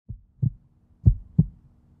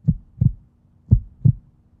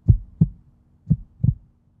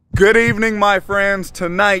Good evening, my friends.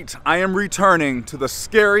 Tonight, I am returning to the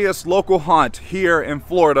scariest local haunt here in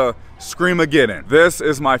Florida, Scream A Geddon. This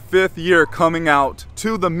is my 5th year coming out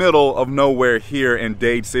to the middle of nowhere here in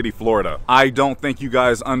Dade City, Florida. I don't think you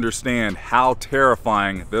guys understand how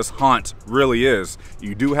terrifying this haunt really is.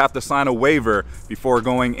 You do have to sign a waiver before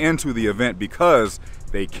going into the event because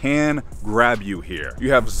they can grab you here.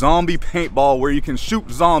 You have zombie paintball where you can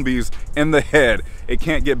shoot zombies in the head. It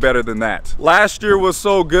can't get better than that. Last year was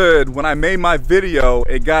so good. When I made my video,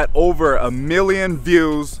 it got over 1 million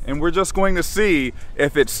views, and we're just going to see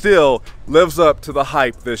if it still lives up to the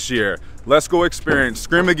hype this year. Let's go experience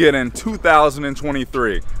Scream A Geddon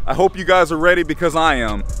 2023. I hope you guys are ready because I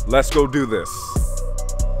am. Let's go do this.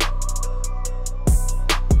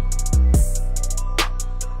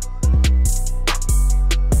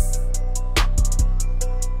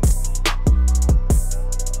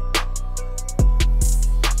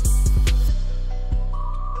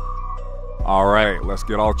 All right, let's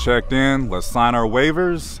get all checked in. Let's sign our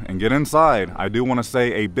waivers and get inside. I do want to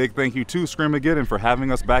say a big thank you to Scream A Geddon for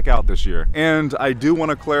having us back out this year. And I do want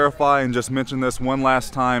to clarify and just mention this one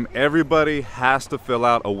last time. Everybody has to fill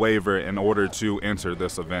out a waiver in order to enter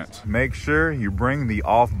this event. Make sure you bring the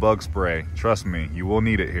off bug spray. Trust me, you will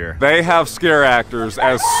need it here. They have scare actors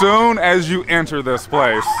as soon as you enter this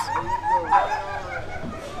place.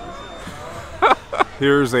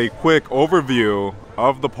 Here's a quick overview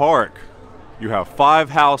of the park. You have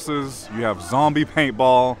 5 houses, you have zombie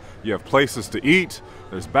paintball, you have places to eat,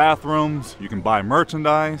 there's bathrooms, you can buy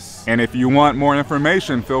merchandise. And if you want more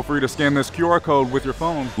information, feel free to scan this QR code with your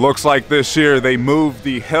phone. Looks like this year they moved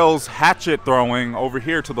the Hell's Hatchet throwing over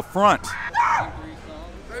here to the front.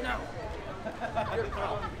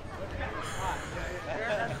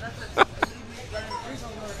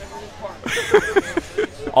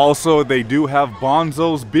 Also, they do have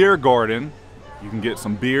Bonzo's Beer Garden. You can get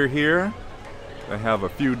some beer here. They have a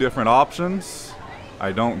few different options.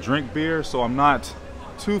 I don't drink beer, so I'm not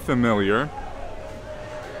too familiar.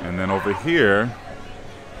 And then over here,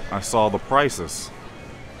 I saw the prices.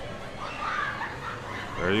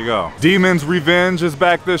 There you go. Demon's Revenge is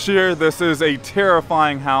back this year. This is a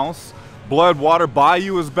terrifying house. Bloodwater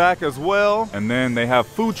Bayou is back as well. And then they have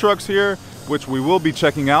food trucks here, which we will be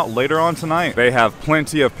checking out later on tonight. They have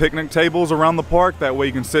plenty of picnic tables around the park. That way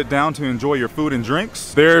you can sit down to enjoy your food and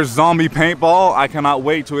drinks. There's zombie paintball. I cannot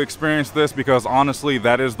wait to experience this because honestly,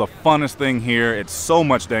 that is the funnest thing here. It's so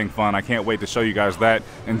much dang fun. I can't wait to show you guys that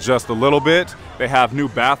in just a little bit. They have new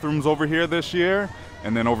bathrooms over here this year.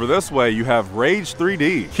 And then over this way, you have Rage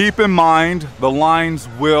 3D. Keep in mind, the lines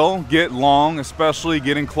will get long, especially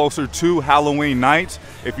getting closer to Halloween night.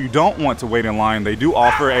 If you don't want to wait in line, they do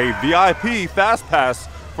offer a VIP Fast Pass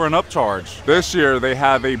for an upcharge. This year, they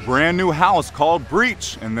have a brand new house called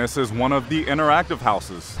Breach, and this is one of the interactive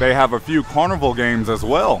houses. They have a few carnival games as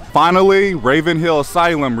well. Finally, Raven Hill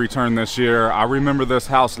Asylum returned this year. I remember this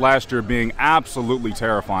house last year being absolutely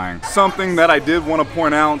terrifying. Something that I did want to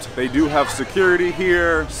point out, they do have security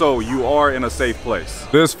here, so you are in a safe place.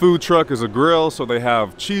 This food truck is a grill, so they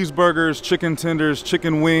have cheeseburgers, chicken tenders,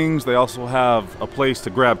 chicken wings. They also have a place to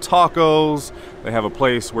grab tacos. They have a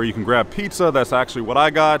place where you can grab pizza. That's actually what I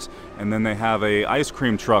got. And then they have a ice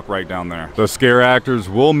cream truck right down there. The scare actors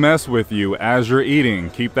will mess with you as you're eating.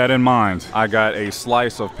 Keep that in mind. I got a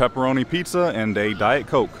slice of pepperoni pizza and a Diet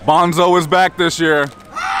Coke. Bonzo is back this year.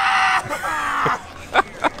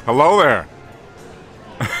 Hello there.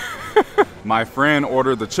 My friend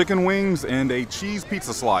ordered the chicken wings and a cheese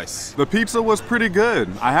pizza slice. The pizza was pretty good.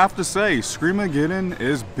 I have to say, Scream A Geddon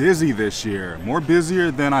is busy this year. More busier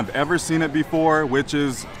than I've ever seen it before, which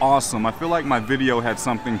is awesome. I feel like my video had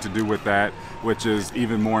something to do with that, which is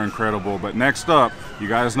even more incredible. But next up, you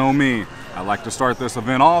guys know me. I like to start this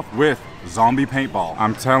event off with zombie paintball.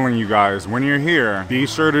 I'm telling you guys, when you're here, be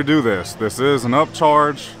sure to do this. This is an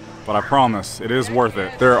upcharge, but I promise it is worth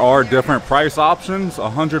it. There are different price options: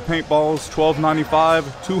 100 paintballs,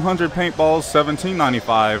 $12.95, 200 paintballs,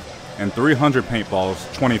 $17.95, and 300 paintballs,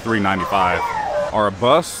 $23.95. Our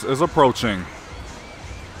bus is approaching.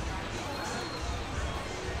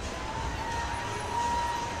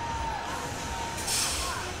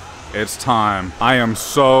 It's time. I am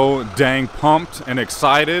so dang pumped and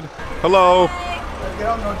excited. Hello. Get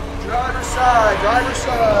on the driver's side, driver's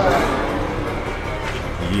side.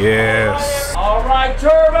 Yes. All right,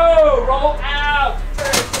 Turbo, roll out.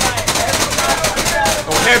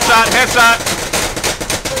 Oh, headshot, headshot.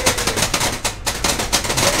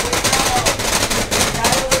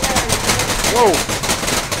 Whoa.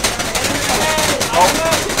 Oh.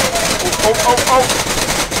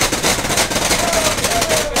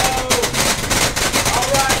 All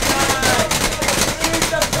right, guys.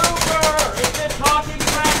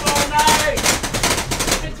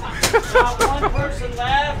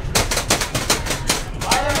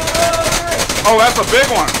 Oh, that's a big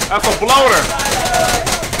one. That's a bloater.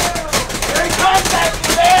 Here he comes, back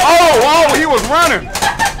there. Oh, he was running.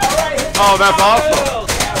 Oh, that's awesome.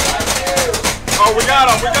 Oh, we got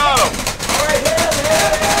him.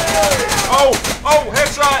 Oh,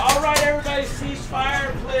 headshot. All right, everybody, cease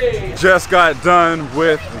fire, please. Just got done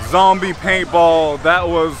with zombie paintball. That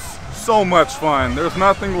was so much fun. There's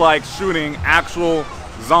nothing like shooting actual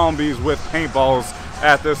zombies with paintballs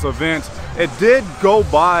at this event. It did go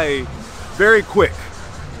by very quick.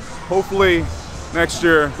 Hopefully next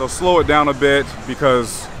year they'll slow it down a bit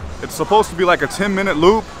because it's supposed to be like a 10-minute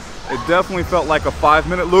loop. It definitely felt like a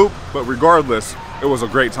 5-minute loop, but regardless, it was a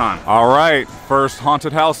great time. All right, first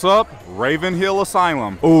haunted house up, Raven Hill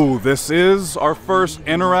Asylum. Ooh, this is our first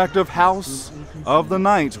interactive house of the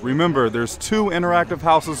night. Remember, there's 2 interactive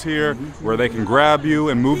houses here where they can grab you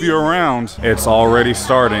and move you around. It's already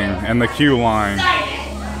starting in the queue line.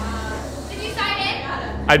 Did you sign in?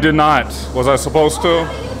 I did not. Was I supposed to? You're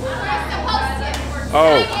supposed to.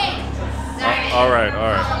 Oh. Sign in. All right.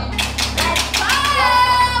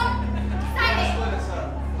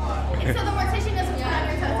 So the mortician doesn't put on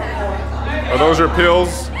your toe tag. Are those your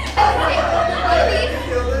pills?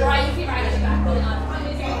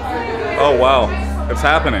 Oh wow, it's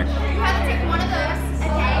happening. You have to take one of those a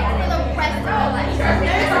day for the rest of your life.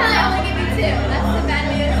 This time I only give you 2. That's the bad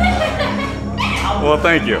news. Well,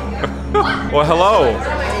 thank you. Well, hello. Did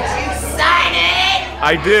you sign it?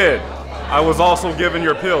 I did. I was also given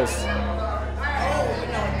your pills.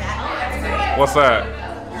 What's that?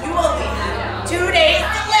 You only have 2 days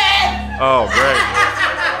to live! Oh, great.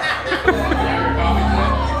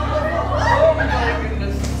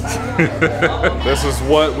 This is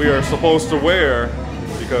what we are supposed to wear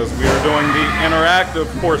because we are doing the interactive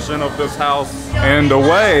portion of this house. And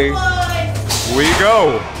away we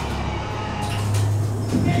go.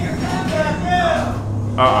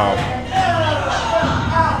 Uh-oh.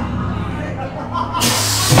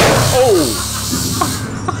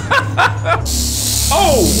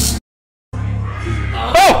 Oh!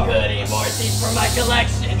 Oh, goody, more seats for my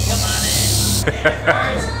collection. Come on in.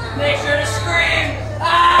 First, make sure to scream.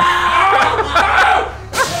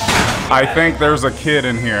 I think there's a kid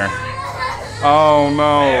in here. Oh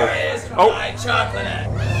no. There is my chocolate.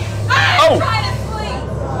 I'm trying to sleep.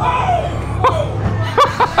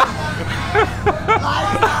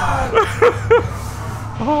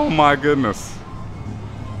 Oh my goodness.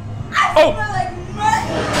 Oh!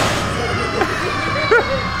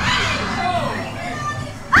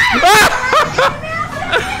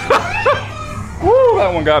 Woo,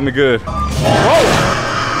 that one got me good. Whoa!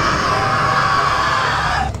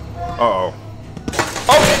 Uh-oh.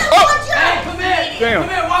 Oh! Hey, come in. Damn. Come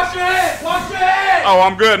in, wash your hands. Wash your hands. Oh,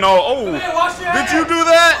 I'm good. No. Oh. Come in, wash your hands. Did you do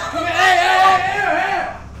that? Come in.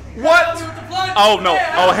 Hey. What? Help me with the plunge. Oh no.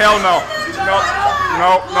 Oh hell no.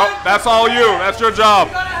 No. That's all you. That's your job.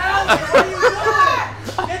 You gotta help me. What are you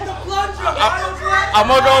doing? Get the plunger. Why don't you help me? I'm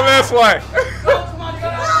gonna go this way. Go, come on, you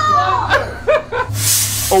gotta have the plunger.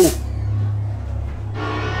 Oh.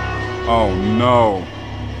 Oh no.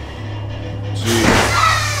 Jeez.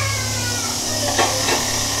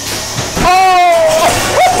 Oh!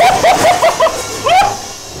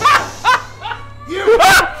 You!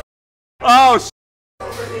 Oh, sh**.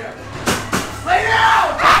 Lay down.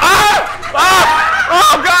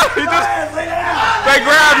 Oh God, he just, they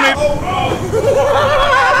grabbed me.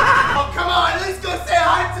 Oh, come on, at least go say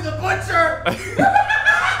hi to the butcher!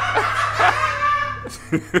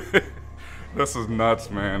 This is nuts,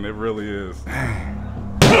 man. It really is.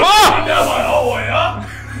 Oh! Down my hallway, huh?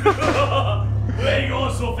 Where you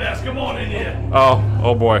going so fast? Come on in here.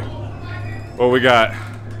 Oh boy. What we got?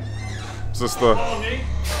 Is this the...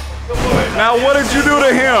 Now what did you do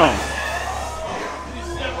to him? You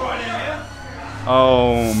step right in here.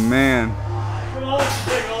 Oh man. Come on,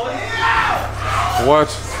 take all in. What?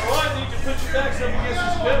 Right, you can put your backs up against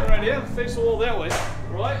this bed right here and face the wall that way.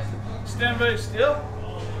 Right? Stand very still.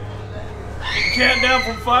 Count down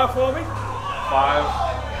from 5 for me. 5,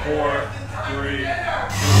 4, 3.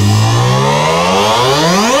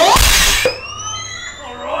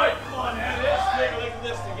 Alright, come on now, let's take a look at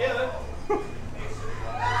this together.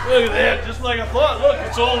 Look at that, just like I thought. Look,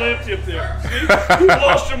 it's all empty up there. See? You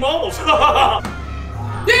lost your marbles. Do you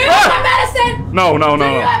have my medicine? No. Do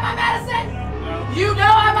you have my medicine? You know I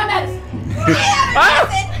have my medicine. I have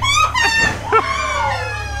medicine.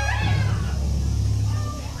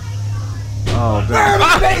 Oh Where are damn.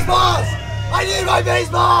 my baseballs? I need my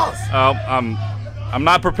baseballs! I'm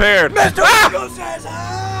not prepared. Mr. Wiggles says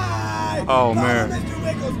hi! Oh Call man. him, Mr.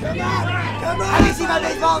 Wiggles, come on! Come on! Have you seen my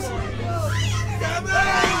baseballs? Come on!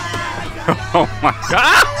 Oh my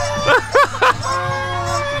God.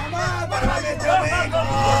 Come on! What am I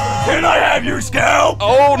Can I have your scalp?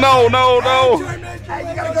 Oh, no, no, no. Hey,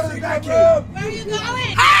 you gotta go to the back room. Where are you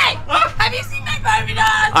going? Hey! Have you seen my Barbie doll?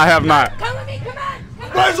 I have not. Come with me, come on.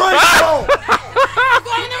 Where's Rachel? You're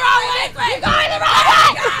going the wrong way. You're going the wrong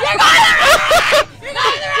way. You're going the wrong way. You're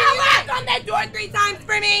going the wrong way. Knock on that door 3 times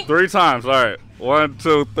for me. 3 times. All right. 1,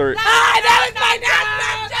 2, 3. That was my job.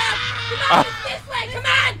 Come on, it's this way. Come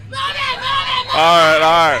on. Move it, move it, move it. All right,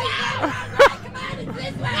 all right. Come on, it's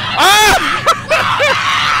this way. Ah!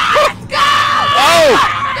 Let's go. Oh!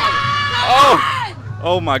 Oh!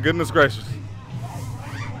 Oh my goodness gracious.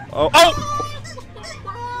 Oh! Oh!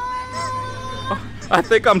 I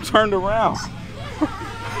think I'm turned around.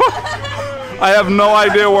 I have no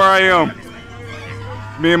idea where I am.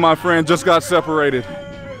 Me and my friend just got separated.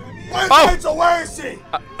 Where's Oh. Rachel? Where is she?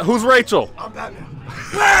 Who's Rachel? I'm Batman.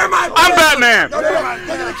 Where am I? I'm Batman.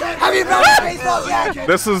 Have you found my baseball jacket?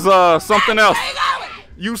 This is something else. Where you going?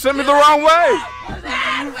 You sent me the wrong way.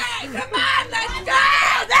 That way. Come on, let's go.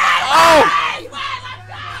 That Oh! way. Let's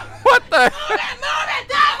go. What the heck? Move it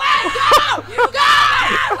that way. Go. You go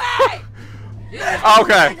that way.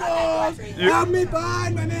 Okay. Help me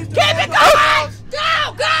find my Mr. Keep it going.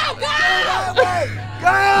 Go, go, go. Go!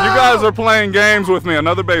 You guys are playing games with me.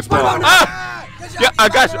 Another baseball. Ah! Yeah, I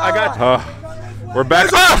got you. I got you. We're back.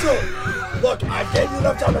 Ah! Look, I gave you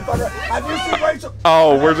enough time to find her. Have you seen Rachel?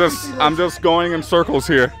 Oh, I'm just going in circles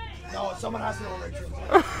here. No, someone has to know Rachel.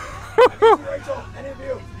 Have you seen Rachel? Any of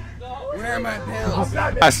you? Where are my pills?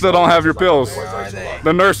 I still don't have your pills. Where are they?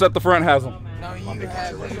 The nurse at the front has them. No, you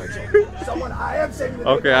have them. Someone, I am saving the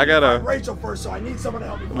Okay, I gotta- find Rachel first, so I need someone to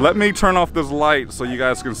help me. Let me turn off this light so you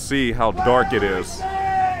guys can see how dark it is.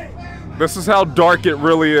 This is how dark it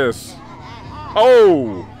really is.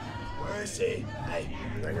 Oh! Where is she? Hey,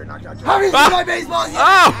 right here, knock, knock, knock. Have you seen my baseball yet?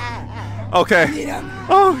 Oh! Okay.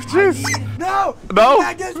 Oh, jeez. No! No. Come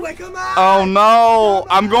back this way, come on! Oh no!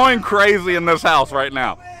 I'm going crazy in this house right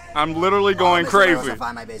now. I'm literally going Mr. Rose, crazy. I'll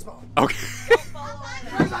find my baseball. Okay.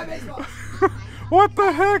 Where's my baseball? What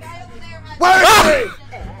the heck? Where is she?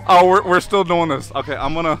 Oh, we're still doing this. Okay,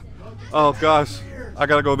 I'm gonna. Oh gosh, I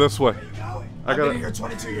gotta go this way. I I've been gotta. here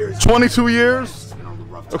 22 years. 22 years?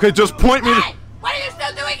 Okay, just point me. Hey, what are you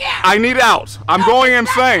still doing here? I need out. I'm going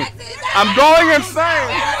insane. I'm going insane.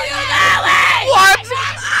 Where are you going? What?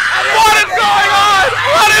 What is going on?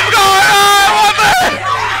 What is going on?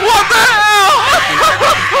 What the hell?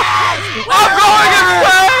 I'm going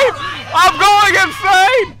insane. I'm going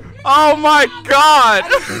insane. Oh my God.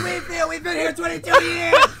 We feel we've been here 22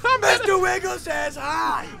 years. Mr. Wiggles says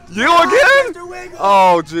hi. You again? Mr. Wiggles.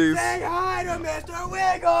 Oh jeez. Say hi to Mr.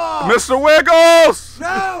 Wiggles. Mr. Wiggles.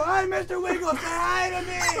 No, I'm Mr. Wiggles. Say hi to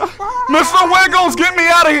me. Mr. Wiggles, get me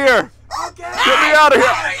out of here. Okay. Get me out of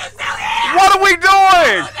here. What are we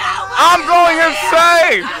doing? I'm going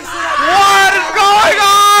insane. What is going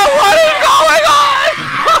on? What is going on?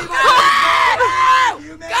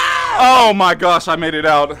 Oh my gosh, I made it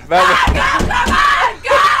out. That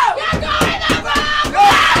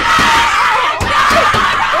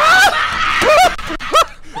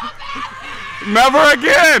was. Never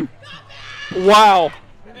again. Wow.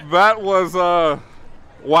 That was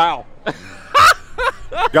wow.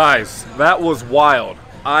 Guys, that was wild.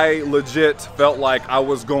 I legit felt like I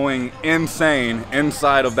was going insane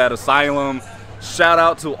inside of that asylum. Shout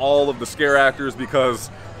out to all of the scare actors because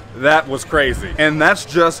that was crazy. And that's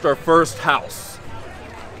just our first house.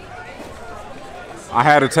 I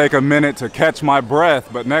had to take a minute to catch my breath,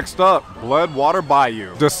 but next up, Bloodwater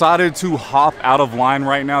Bayou. Decided to hop out of line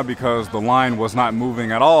right now because the line was not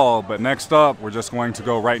moving at all, but next up, we're just going to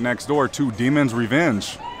go right next door to Demon's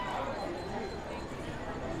Revenge.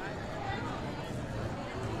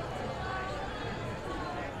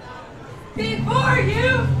 Before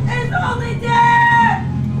you is only death.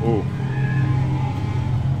 Ooh.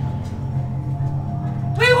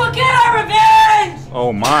 We will get our revenge.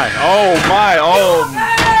 Oh my, oh my, oh.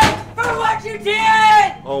 Pay for what you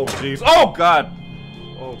did. Oh jeez, oh God.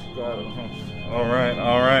 Oh God, all right,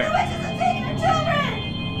 all right. Witches are taking your children.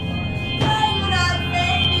 I will not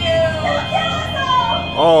save you. They will kill us all.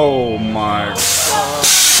 Oh my God.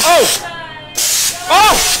 Oh!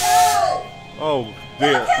 Oh! Oh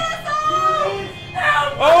dear.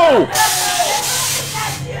 Oh!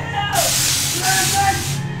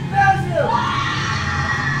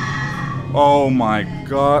 Oh my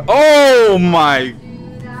God. Oh my.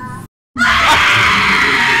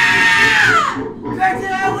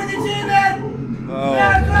 Oh.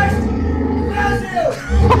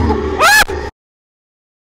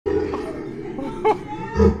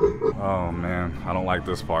 Oh man, I don't like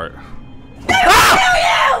this part. You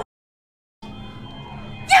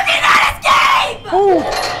cannot escape! Oh.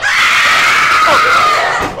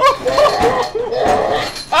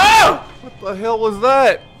 The hell was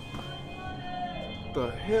that? The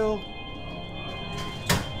hell?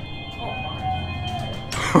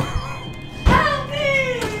 Help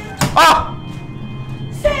me! Ah!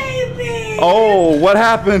 Save me! Oh, what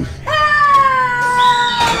happened? Help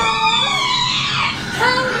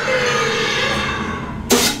me!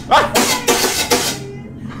 Ah!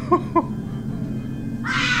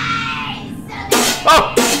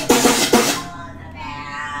 Oh!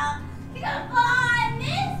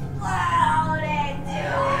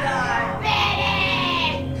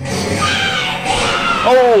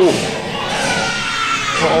 Oh!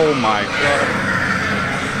 Oh my God!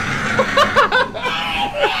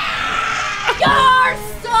 Your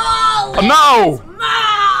soul No! is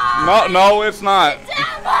mine! No, no, it's not.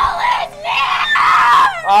 Devil is near!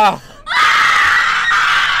 Ah!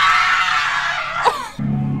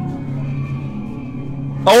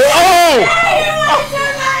 Oh! Oh!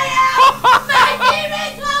 My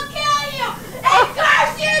demons will kill you and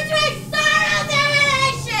curse you to external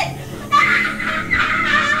damnation!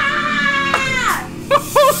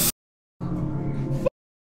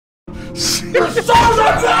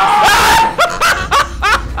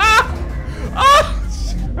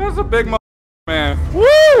 That's a big man. Woo!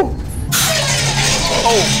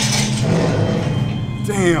 Oh!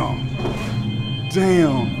 Damn!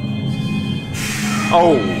 Damn!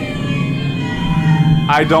 Oh!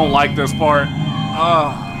 I don't like this part.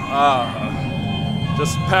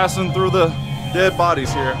 Just passing through the dead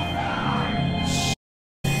bodies here.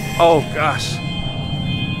 Oh gosh!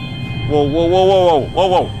 Whoa! Whoa! Whoa! Whoa! Whoa!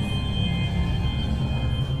 Whoa!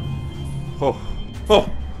 Whoa! Oh!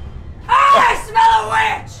 I smell a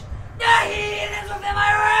witch! The heat is within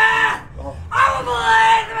my wrath! I will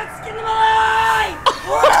blade them and skin them alive!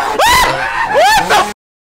 What the?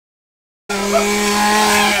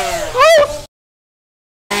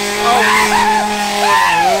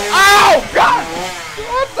 Oh God!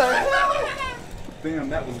 What the hell? Damn,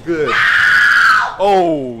 that was good.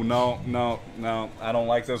 Oh no, no, no! I don't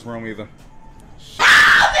like this room either.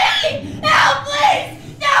 Help me! Help, please!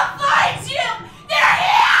 They'll find you! They're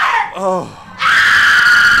here! Oh.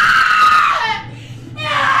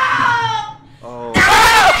 Help! Oh. The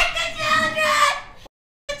children!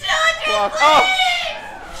 The children, Fuck. please!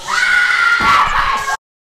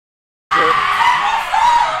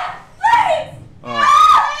 Oh.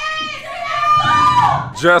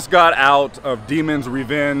 Just got out of Demon's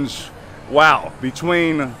Revenge. Wow,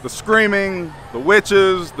 between the screaming, the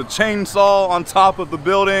witches, the chainsaw on top of the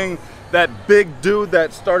building, that big dude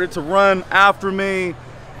that started to run after me,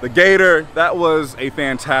 the gator, that was a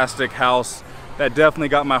fantastic house. That definitely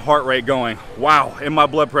got my heart rate going. Wow, and my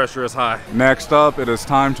blood pressure is high. Next up, it is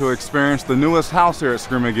time to experience the newest house here at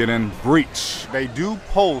Scream A Geddon, Breach. They do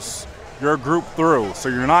pulse your group through, so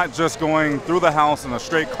you're not just going through the house in a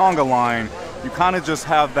straight conga line. You kind of just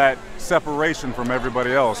have that separation from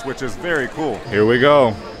everybody else, which is very cool. Here we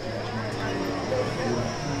go.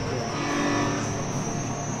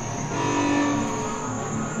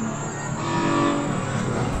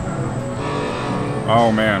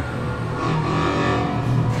 Oh man.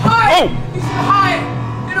 Hide! Oh! You should hide!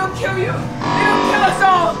 They don't kill you! They don't kill us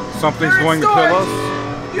all! Something's They're in going to kill storage. us?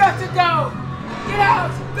 You have to go! Get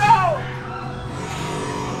out! Go!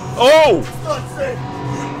 Oh! It's not safe.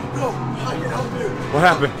 Go. I can help you. What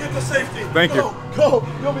happened? Get to safety. Thank you. Go.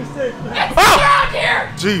 You'll be safe. It's around here!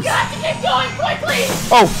 Jeez. You have to keep going quickly!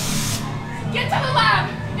 Oh! Get to the lab!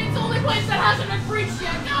 It's the only place that hasn't been breached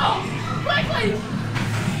yet! Go! Quickly!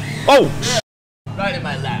 Oh! Right in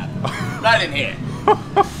my lab. Right in here.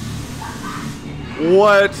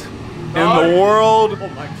 What in the world? Oh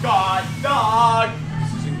my god, dog!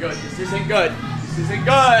 This isn't good. This isn't good. This isn't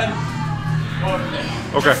good. Go over there.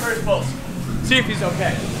 Okay. Check first pulse. See if he's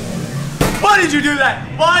okay. Why did you do that?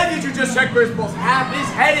 Why did you just check first pulse? Half his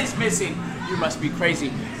head is missing. You must be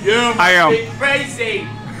crazy. You must be crazy.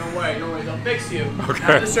 Don't worry, they'll fix you. Okay.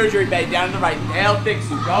 Down to the surgery bay, down to the right. They'll fix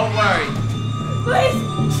you. Don't worry. Please!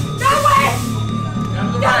 That way! Down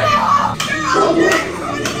to the right.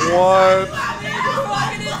 What?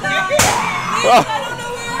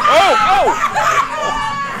 Oh! Oh!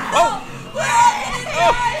 Oh!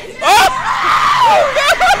 Oh!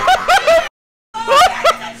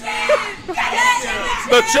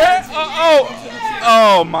 The chair? Oh!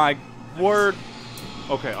 Oh my word.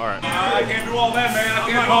 Okay, alright. I can't do all that, man. I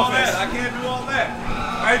can't do all that. I can't do all that.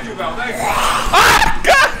 Thank you, Val. Thank you. Ah!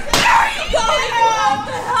 God! You have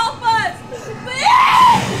to help us! Please!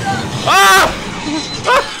 Ah!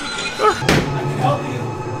 Help you.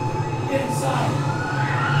 Get inside.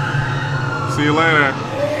 See you later.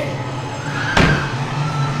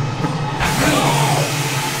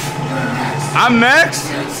 I'm next?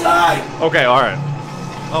 Inside. Okay, all right.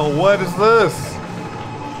 Oh, what is this?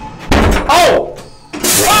 Oh!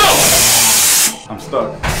 Oh! I'm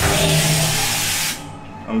stuck.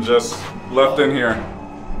 I'm just left in here.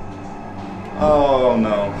 Oh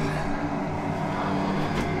no.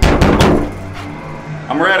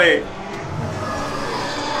 I'm ready.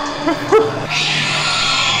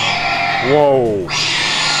 Whoa.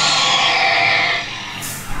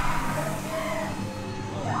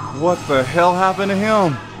 What the hell happened to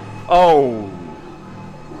him? Oh.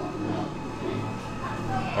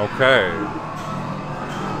 Okay.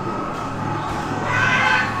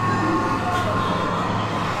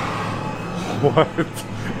 What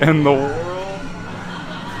in the world?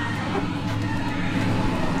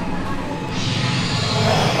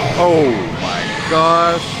 Oh my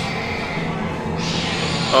gosh.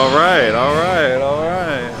 All right, all right, all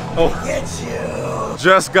right. Oh. Get you.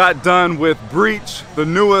 Just got done with Breach, the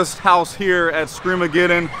newest house here at Scream A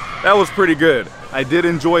Geddon. That was pretty good. I did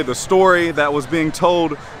enjoy the story that was being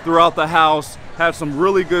told throughout the house. Had some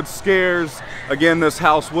really good scares. Again, this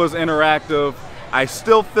house was interactive. I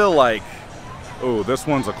still feel like, oh, this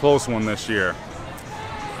one's a close one this year.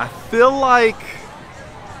 I feel like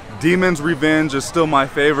Demon's Revenge is still my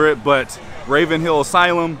favorite, but Raven Hill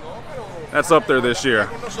Asylum, that's up there this year.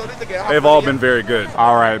 They've all been very good.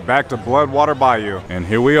 All right, back to Bloodwater Bayou. And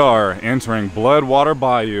here we are entering Bloodwater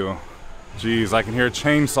Bayou. Jeez, I can hear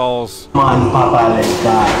chainsaws.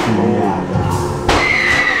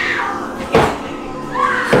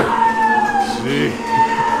 Gee.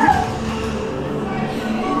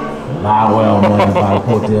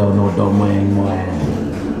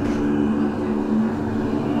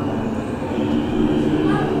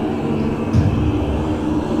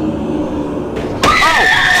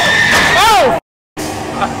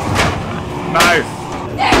 Nice.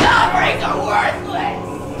 These offerings are worthless.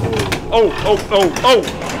 Oh, oh, oh, oh.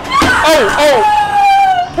 Oh, oh.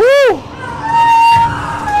 Woo.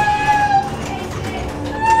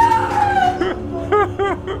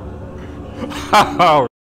 Oh.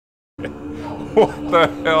 What the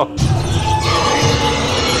hell?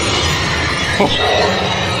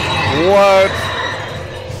 What?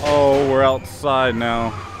 Oh, we're outside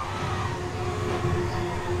now.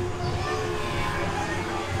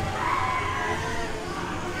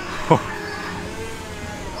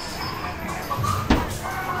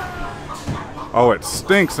 Oh, it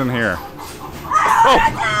stinks in here. Oh.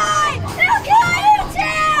 They'll kill you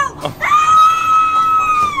too!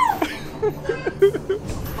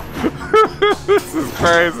 This is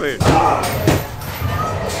crazy.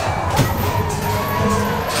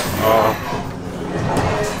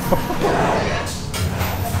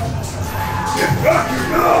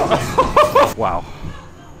 Wow.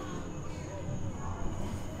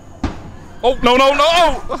 Oh, no, no,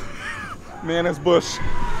 no! Man, it's bush.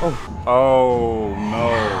 Oh. Oh, no.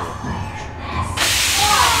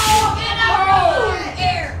 Get over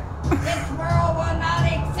here! This world will not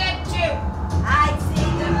accept you. I see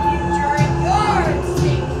the future in yours.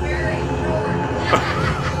 Seems very short.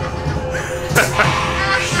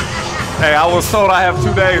 Hey, I was told I have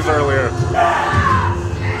 2 days earlier.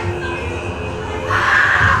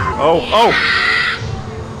 Oh, oh!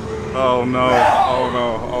 Oh no, oh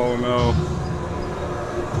no, oh no.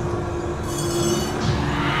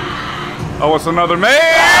 Oh, it's another maze! Where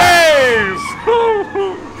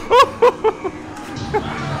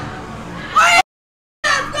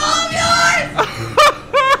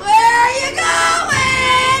are you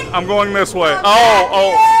going? I'm going this way. Oh,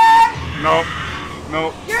 oh. Nope,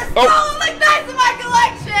 nope. Your soul looks nice in my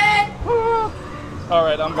collection. All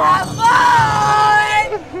right, I'm gone. Have fun.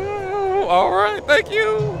 All right, thank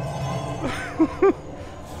you.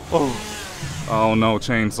 Oh. Oh no,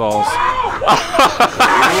 chainsaws.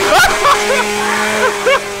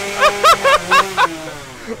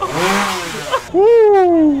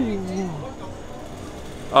 Woo.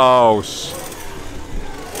 Oh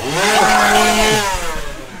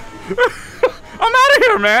I'm out of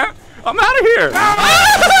here, man. I'm out of here.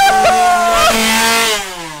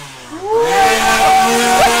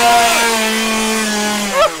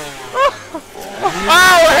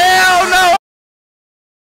 Oh hell no!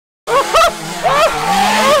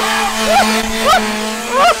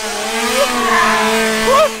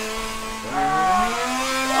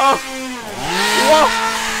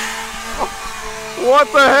 What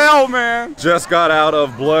the hell, man? Just got out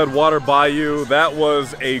of Bloodwater Bayou. That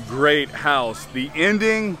was a great house. The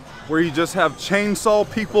ending where you just have chainsaw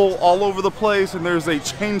people all over the place and there's a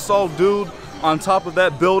chainsaw dude on top of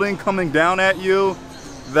that building coming down at you.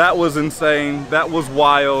 That was insane. That was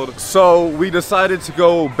wild. So we decided to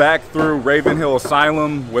go back through Ravenhill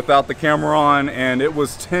Asylum without the camera on, and it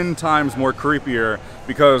was 10 times more creepier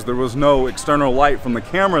because there was no external light from the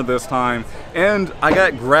camera this time, and I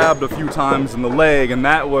got grabbed a few times in the leg, and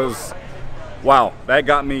that was, wow, that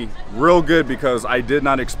got me real good because I did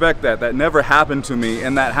not expect that. That never happened to me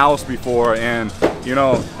in that house before, and you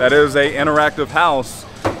know, that is a interactive house.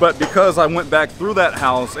 But because I went back through that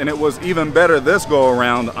house and it was even better this go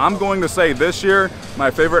around, I'm going to say this year, my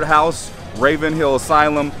favorite house, Ravenhill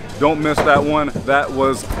Asylum. Don't miss that one. That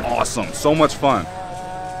was awesome. So much fun.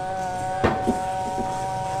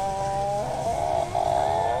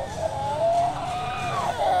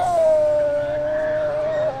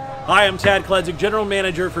 Hi, I'm Tad Kledzik, General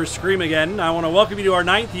Manager for Scream A Geddon. I want to welcome you to our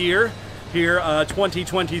 9th year here,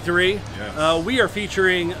 2023. Yes. We are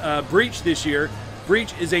featuring Breach this year.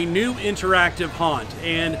 Breach is a new interactive haunt,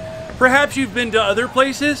 and perhaps you've been to other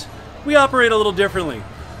places. We operate a little differently.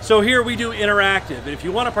 So here we do interactive, and if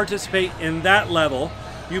you want to participate in that level,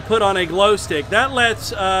 you put on a glow stick. That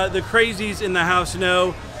lets the crazies in the house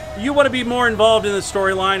know you want to be more involved in the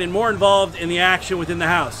storyline and more involved in the action within the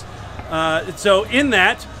house. So in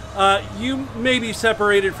that, you may be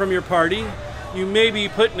separated from your party. You may be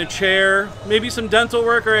put in a chair, maybe some dental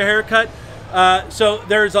work or a haircut. So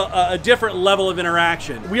there's a different level of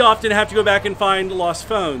interaction. We often have to go back and find lost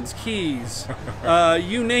phones, keys,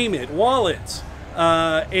 you name it, wallets,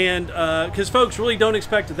 and because folks really don't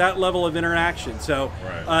expect that level of interaction. So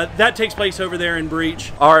that takes place over there in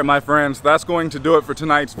Breach. All right, my friends, that's going to do it for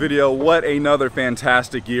tonight's video. What another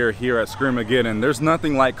fantastic year here at Scream A Geddon. There's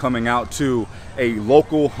nothing like coming out to a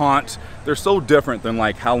local haunt. They're so different than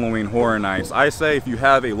like Halloween Horror Nights. I say if you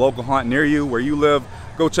have a local haunt near you where you live,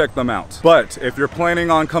 go check them out. But if you're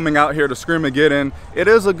planning on coming out here to Scream A Geddon, it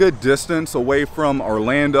is a good distance away from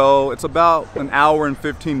Orlando. It's about an hour and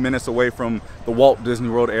 15 minutes away from the Walt Disney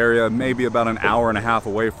World area, maybe about an hour and a half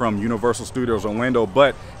away from Universal Studios Orlando,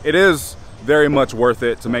 but it is very much worth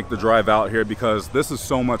it to make the drive out here because this is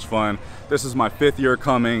so much fun. This is my 5th year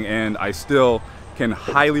coming, and I still can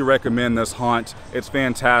highly recommend this haunt. It's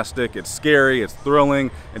fantastic, it's scary, it's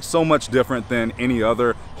thrilling, it's so much different than any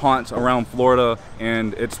other haunt around Florida,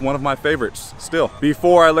 and it's one of my favorites still.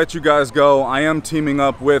 Before I let you guys go, I am teaming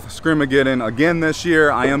up with Scream A Geddon again this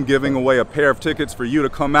year. I am giving away a pair of tickets for you to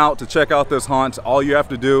come out to check out this haunt. All you have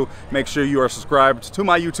to do, make sure you are subscribed to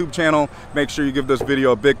my YouTube channel, make sure you give this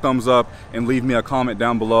video a big thumbs up, and leave me a comment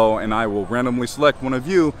down below, and I will randomly select one of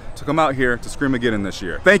you to come out here to Scream A Geddon this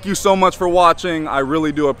year. Thank you so much for watching. I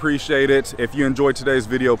really do appreciate it. If you enjoyed today's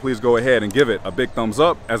video, please go ahead and give it a big thumbs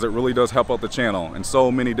up, as it really does help out the channel in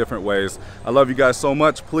so many different ways. I love you guys so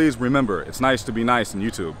much. Please remember, it's nice to be nice in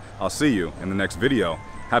YouTube. I'll see you in the next video.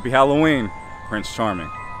 Happy Halloween, Prince Charming.